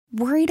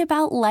Worried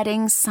about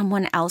letting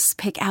someone else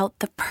pick out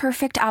the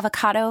perfect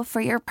avocado for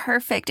your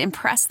perfect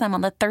impress them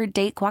on the third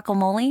date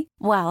guacamole?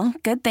 Well,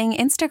 good thing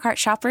Instacart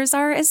shoppers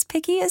are as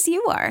picky as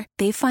you are.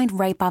 They find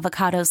ripe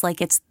avocados like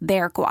it's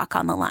their guac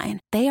on the line.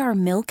 They are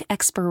milk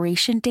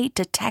expiration date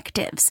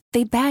detectives.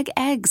 They bag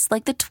eggs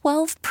like the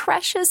 12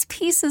 precious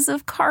pieces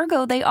of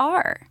cargo they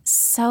are.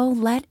 So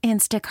let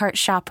Instacart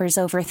shoppers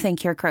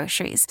overthink your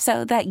groceries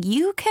so that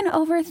you can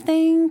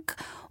overthink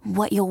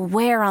what you'll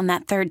wear on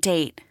that third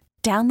date.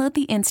 Download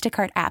the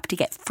Instacart app to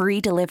get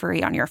free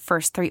delivery on your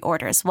first 3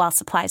 orders while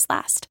supplies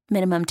last.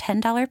 Minimum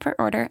 $10 per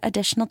order.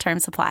 Additional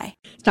terms apply.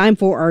 It's time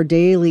for our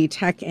daily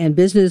tech and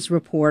business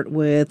report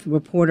with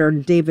reporter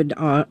David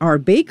R.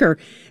 Baker.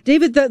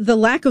 David, the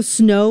lack of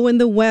snow in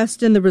the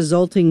West and the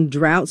resulting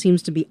drought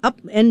seems to be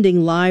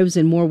upending lives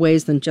in more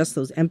ways than just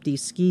those empty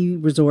ski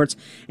resorts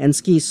and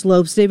ski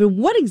slopes. David,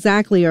 what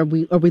exactly are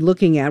we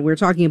looking at? We're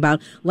talking about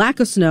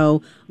lack of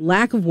snow,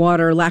 lack of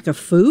water, lack of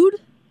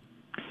food?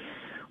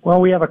 Well,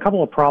 we have a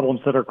couple of problems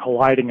that are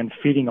colliding and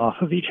feeding off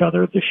of each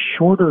other. The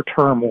shorter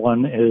term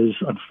one is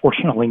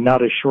unfortunately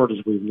not as short as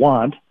we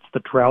want. It's the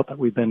drought that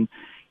we've been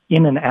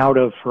in and out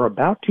of for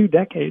about 2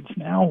 decades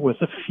now,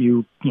 with a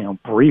few,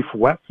 brief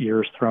wet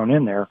years thrown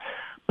in there.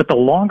 But the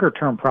longer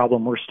term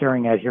problem we're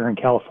staring at here in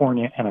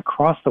California and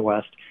across the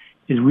West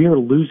is we are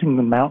losing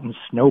the mountain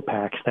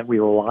snowpacks that we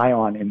rely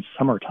on in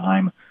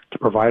summertime to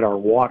provide our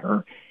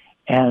water.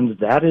 And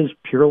that is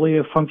purely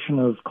a function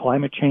of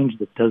climate change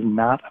that does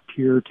not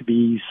appear to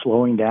be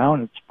slowing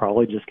down. It's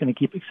probably just going to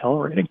keep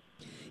accelerating.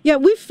 Yeah,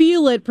 we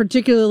feel it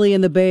particularly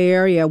in the Bay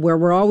Area, where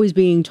we're always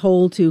being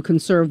told to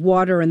conserve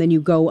water, and then you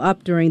go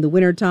up during the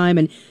wintertime,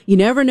 and you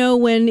never know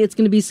when it's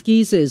going to be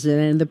ski season,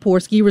 and the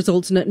poor ski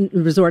resorts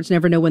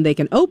never know when they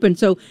can open.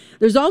 So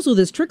there's also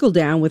this trickle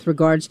down with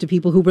regards to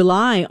people who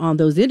rely on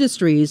those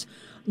industries,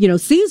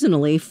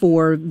 seasonally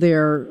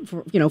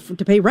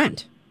to pay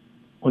rent.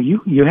 Well,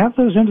 you have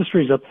those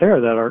industries up there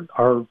that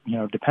are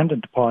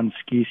dependent upon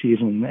ski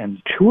season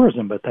and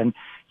tourism, but then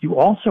you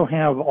also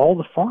have all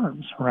the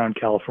farms around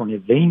California.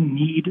 They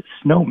need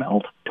snow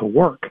melt to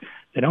work.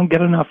 They don't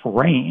get enough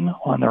rain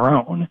on their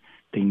own.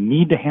 They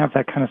need to have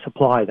that kind of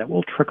supply that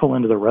will trickle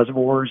into the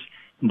reservoirs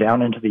and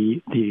down into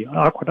the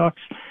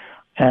aqueducts,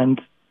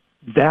 and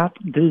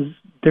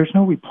there's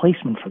no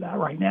replacement for that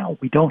right now.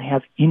 We don't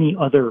have any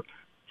other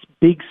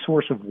big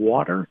source of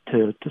water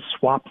to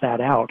swap that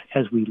out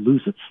as we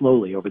lose it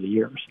slowly over the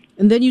years.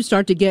 And then you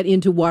start to get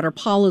into water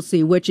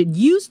policy, which it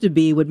used to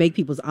be would make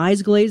people's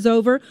eyes glaze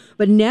over,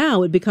 but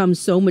now it becomes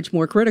so much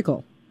more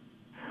critical.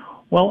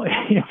 Well,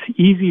 it's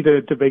easy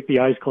to make the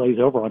eyes glaze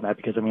over on that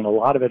because, a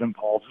lot of it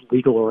involves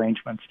legal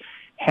arrangements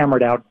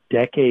hammered out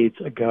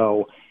decades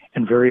ago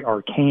and very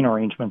arcane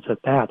arrangements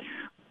at that.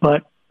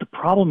 But the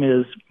problem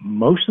is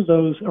most of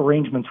those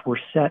arrangements were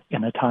set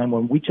in a time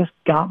when we just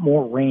got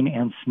more rain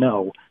and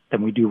snow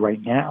than we do right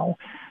now.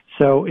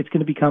 So it's going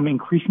to become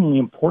increasingly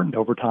important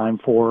over time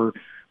for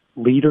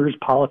leaders,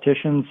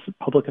 politicians,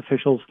 public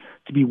officials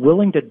to be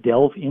willing to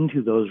delve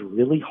into those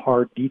really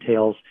hard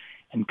details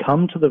and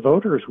come to the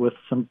voters with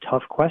some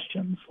tough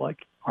questions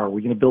like, are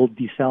we going to build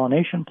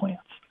desalination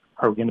plants?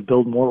 Are we going to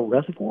build more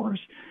reservoirs?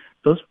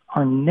 Those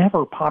are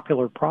never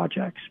popular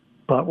projects,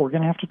 but we're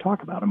going to have to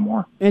talk about them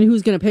more. And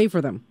who's going to pay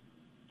for them?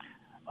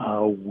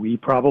 We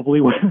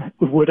probably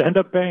would end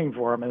up paying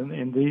for them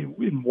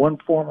in one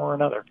form or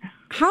another.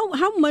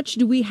 How much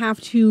do we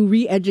have to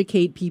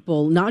re-educate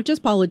people, not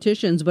just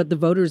politicians, but the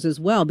voters as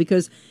well?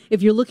 Because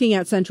if you're looking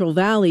at Central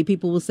Valley,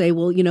 people will say,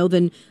 well,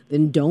 then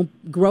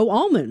don't grow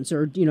almonds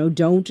or,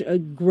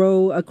 don't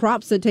grow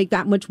crops that take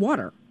that much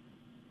water.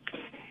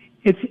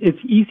 It's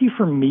easy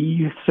for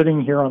me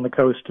sitting here on the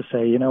coast to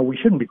say, we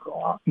shouldn't be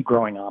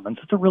growing almonds.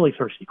 It's a really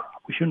thirsty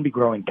crop. We shouldn't be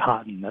growing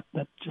cotton.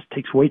 That just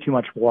takes way too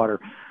much water.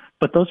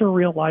 But those are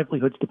real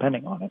livelihoods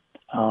depending on it.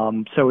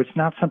 So it's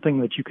not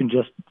something that you can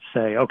just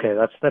say, okay,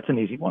 that's an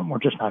easy one. We're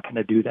just not going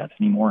to do that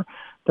anymore.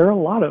 There are a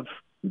lot of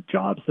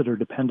jobs that are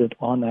dependent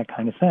on that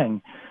kind of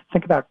thing.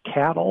 Think about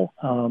cattle.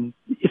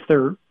 If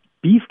they're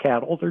beef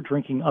cattle, they're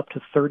drinking up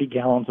to 30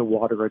 gallons of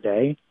water a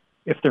day.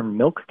 If they're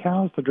milk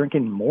cows, they're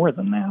drinking more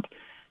than that.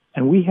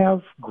 And we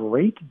have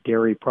great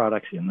dairy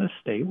products in this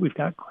state. We've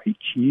got great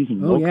cheese and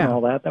milk and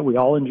all that we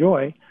all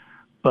enjoy.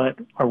 But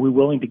are we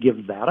willing to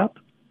give that up?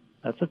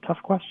 That's a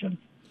tough question.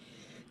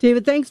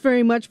 David, thanks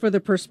very much for the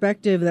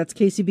perspective. That's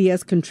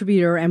KCBS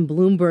contributor and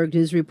Bloomberg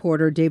News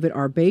reporter David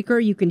R.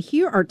 Baker. You can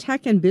hear our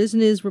Tech and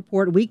Business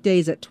Report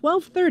weekdays at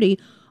 12:30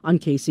 on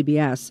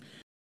KCBS.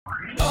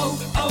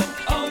 O'Reilly.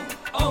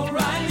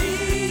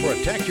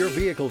 Protect your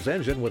vehicle's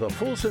engine with a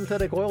full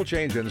synthetic oil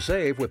change and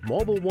save with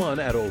Mobil 1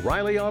 at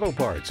O'Reilly Auto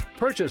Parts.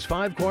 Purchase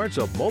 5 quarts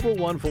of Mobil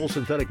 1 full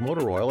synthetic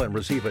motor oil and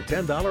receive a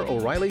 $10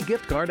 O'Reilly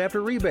gift card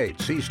after rebate.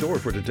 See store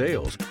for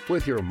details.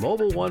 With your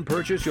Mobil 1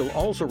 purchase, you'll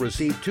also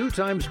receive 2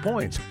 times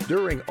points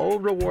during O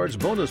Rewards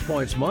Bonus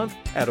Points Month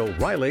at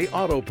O'Reilly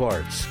Auto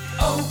Parts.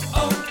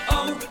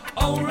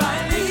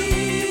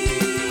 O'Reilly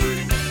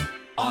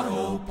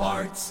Auto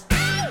Parts.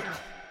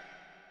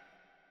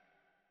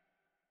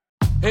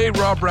 Hey,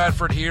 Rob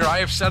Bradford here. I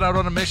have set out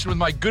on a mission with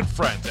my good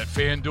friends at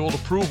FanDuel to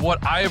prove what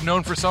I have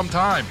known for some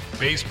time.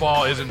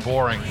 Baseball isn't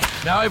boring.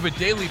 Now I have a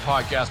daily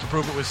podcast to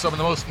prove it with some of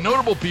the most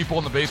notable people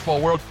in the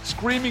baseball world,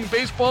 screaming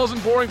baseball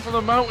isn't boring from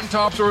the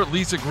mountaintops, or at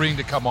least agreeing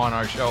to come on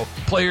our show.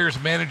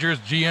 Players, managers,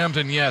 GMs,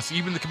 and yes,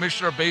 even the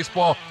commissioner of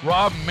baseball,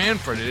 Rob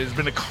Manfred. It has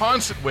been a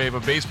constant wave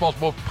of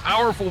baseball's most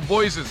powerful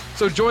voices.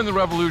 So join the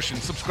revolution.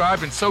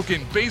 Subscribe and soak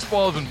in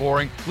Baseball Isn't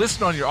Boring.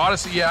 Listen on your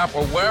Odyssey app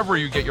or wherever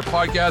you get your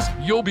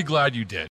podcasts. You'll be glad you did.